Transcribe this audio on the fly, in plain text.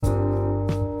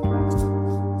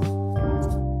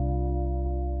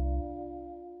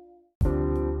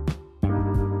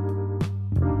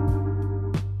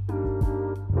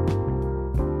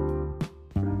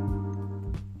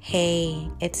Hey,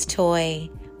 it's Toy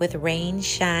with Rain,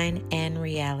 Shine, and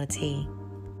Reality.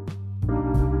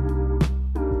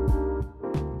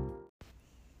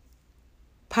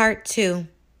 Part 2.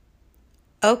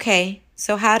 Okay,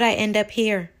 so how'd I end up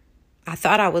here? I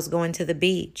thought I was going to the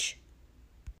beach.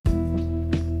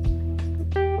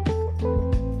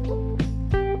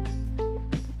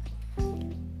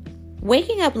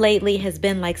 Waking up lately has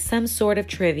been like some sort of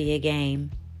trivia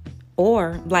game.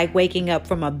 Or like waking up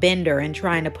from a bender and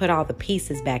trying to put all the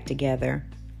pieces back together.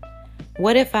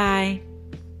 What if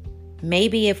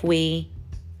maybe if we,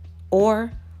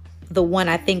 or the one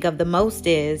I think of the most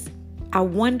is, I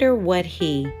wonder what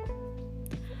he.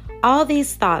 All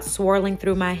these thoughts swirling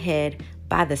through my head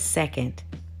by the second.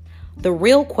 The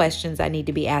real questions I need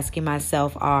to be asking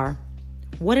myself are,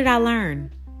 what did I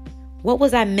learn? What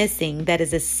was I missing that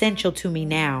is essential to me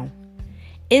now?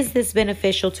 Is this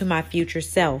beneficial to my future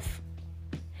self?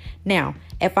 Now,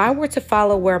 if I were to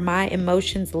follow where my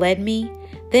emotions led me,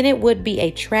 then it would be a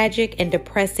tragic and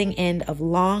depressing end of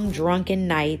long drunken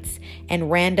nights and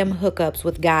random hookups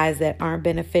with guys that aren't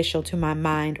beneficial to my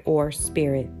mind or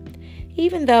spirit.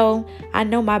 Even though I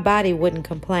know my body wouldn't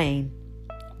complain.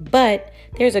 But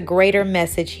there's a greater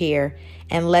message here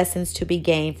and lessons to be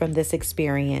gained from this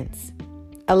experience.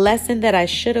 A lesson that I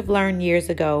should have learned years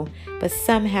ago, but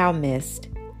somehow missed.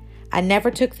 I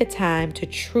never took the time to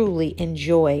truly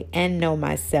enjoy and know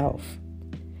myself.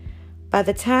 By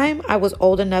the time I was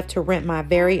old enough to rent my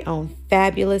very own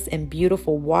fabulous and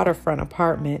beautiful waterfront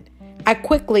apartment, I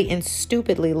quickly and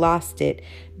stupidly lost it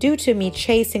due to me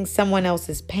chasing someone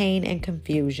else's pain and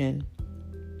confusion.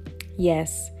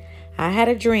 Yes, I had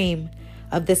a dream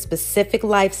of the specific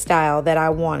lifestyle that I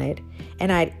wanted, and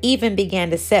I'd even began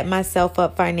to set myself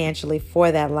up financially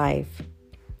for that life.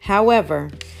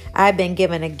 However, I've been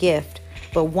given a gift,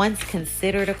 but once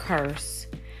considered a curse,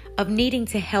 of needing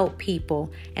to help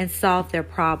people and solve their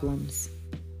problems.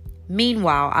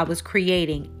 Meanwhile, I was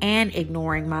creating and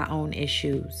ignoring my own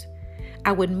issues.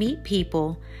 I would meet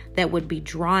people that would be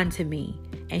drawn to me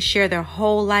and share their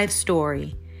whole life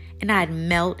story, and I'd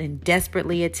melt and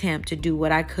desperately attempt to do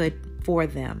what I could for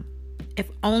them, if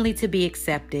only to be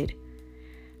accepted.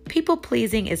 People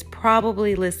pleasing is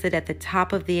probably listed at the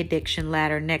top of the addiction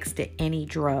ladder next to any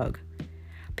drug.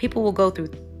 People will go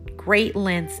through great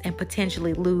lengths and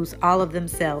potentially lose all of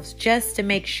themselves just to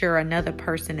make sure another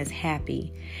person is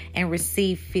happy and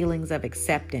receive feelings of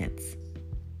acceptance.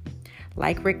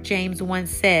 Like Rick James once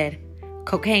said,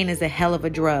 cocaine is a hell of a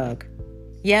drug.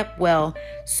 Yep, well,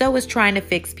 so is trying to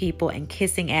fix people and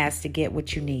kissing ass to get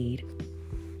what you need.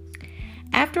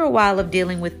 After a while of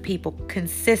dealing with people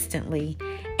consistently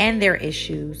and their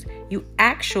issues, you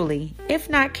actually, if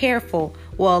not careful,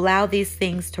 will allow these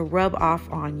things to rub off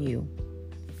on you.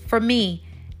 For me,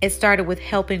 it started with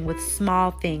helping with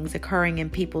small things occurring in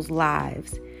people's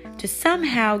lives, to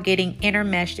somehow getting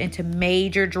intermeshed into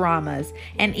major dramas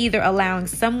and either allowing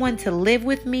someone to live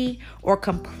with me or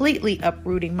completely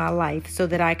uprooting my life so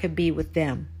that I could be with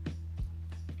them.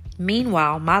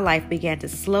 Meanwhile, my life began to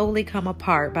slowly come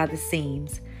apart by the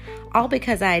seams, all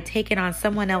because I had taken on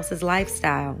someone else's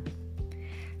lifestyle.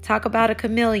 Talk about a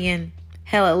chameleon.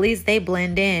 Hell, at least they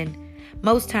blend in.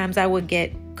 Most times I would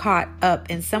get caught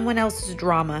up in someone else's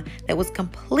drama that was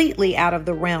completely out of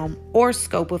the realm or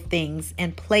scope of things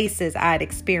and places I'd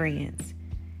experienced.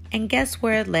 And guess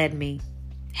where it led me?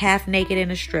 Half naked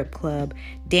in a strip club,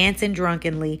 dancing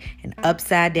drunkenly, and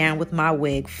upside down with my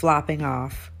wig flopping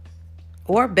off.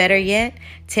 Or better yet,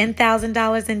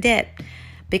 $10,000 in debt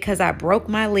because I broke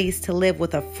my lease to live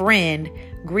with a friend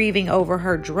grieving over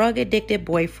her drug-addicted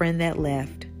boyfriend that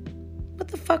left. What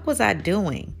the fuck was I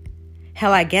doing?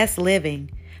 Hell, I guess living,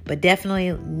 but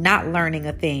definitely not learning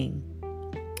a thing.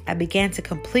 I began to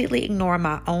completely ignore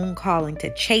my own calling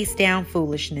to chase down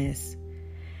foolishness.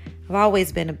 I've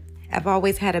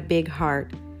always had a big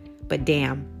heart, but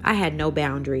damn, I had no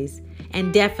boundaries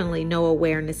and definitely no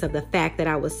awareness of the fact that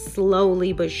I was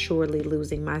slowly but surely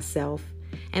losing myself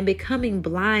and becoming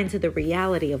blind to the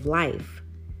reality of life.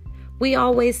 We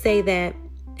always say that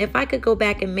if I could go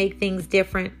back and make things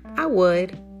different, I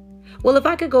would. Well, if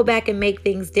I could go back and make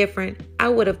things different, I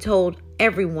would have told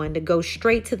everyone to go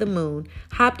straight to the moon,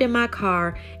 hopped in my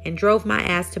car, and drove my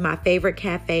ass to my favorite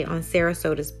cafe on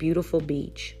Sarasota's beautiful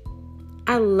beach.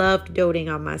 I loved doting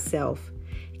on myself.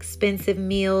 Expensive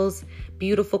meals,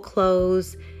 beautiful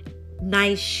clothes,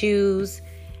 nice shoes,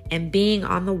 and being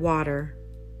on the water.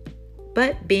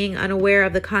 But being unaware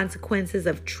of the consequences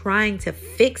of trying to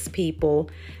fix people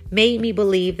made me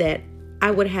believe that I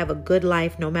would have a good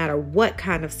life no matter what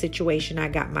kind of situation I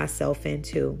got myself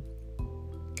into.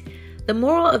 The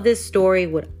moral of this story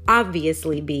would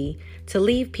obviously be to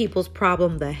leave people's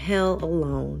problem the hell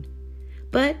alone.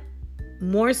 But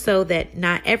more so that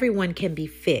not everyone can be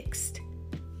fixed.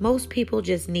 Most people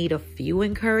just need a few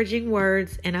encouraging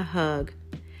words and a hug,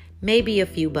 maybe a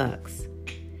few bucks.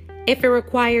 If it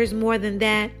requires more than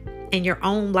that and your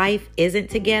own life isn't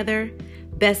together,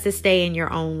 best to stay in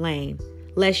your own lane,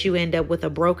 lest you end up with a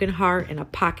broken heart and a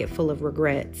pocket full of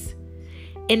regrets.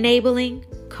 Enabling,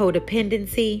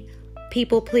 codependency,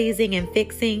 people-pleasing, and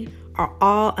fixing are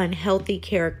all unhealthy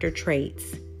character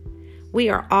traits. We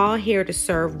are all here to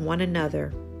serve one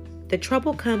another. The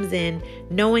trouble comes in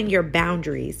knowing your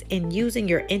boundaries and using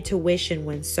your intuition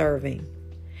when serving.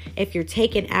 If you're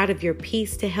taken out of your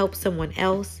peace to help someone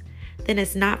else, then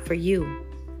it's not for you.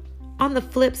 On the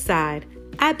flip side,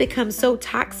 I'd become so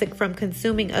toxic from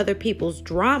consuming other people's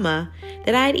drama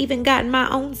that I'd even gotten my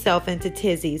own self into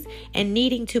tizzies and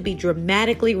needing to be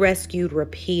dramatically rescued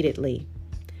repeatedly.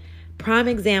 Prime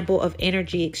example of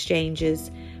energy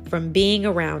exchanges from being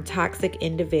around toxic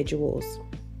individuals.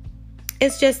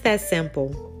 It's just that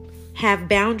simple. Have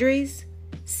boundaries,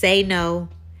 say no,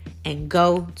 and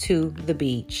go to the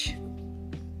beach.